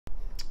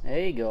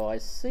Hey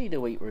guys,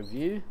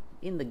 Seedoeatreview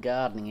in the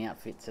gardening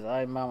outfit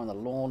today, mowing the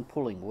lawn,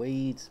 pulling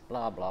weeds,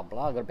 blah blah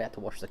blah. Got about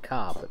to wash the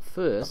car, but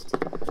first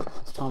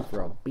it's time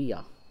for a beer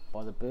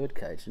by the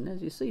Birdcage. And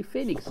as you see,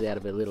 Phoenix is out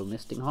of her little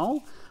nesting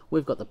hole.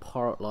 We've got the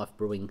Pirate Life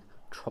Brewing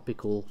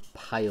Tropical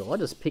Pale. I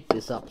just picked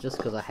this up just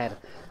because I had,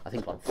 I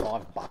think, like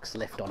 $5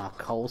 left on our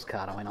Coles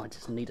card. I mean, I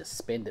just need to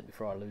spend it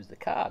before I lose the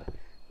card.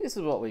 This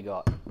is what we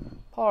got.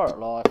 Pirate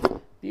Life,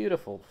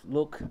 beautiful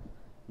look,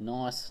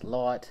 nice,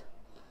 light.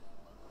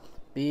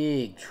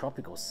 Big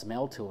tropical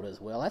smell to it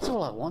as well. That's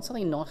all I want,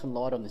 something nice and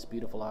light on this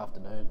beautiful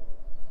afternoon.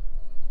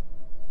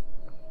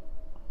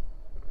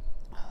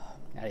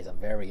 That is a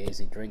very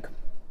easy drink.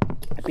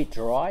 A bit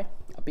dry,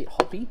 a bit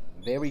hoppy,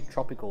 very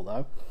tropical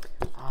though.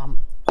 Oh,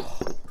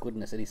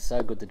 goodness, it is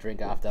so good to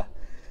drink after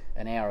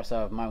an hour or so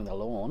of mowing the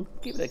lawn.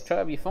 Give it a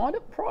try if you find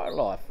it. Pirate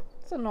Life.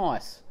 It's a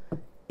nice,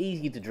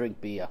 easy to drink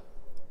beer.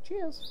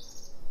 Cheers.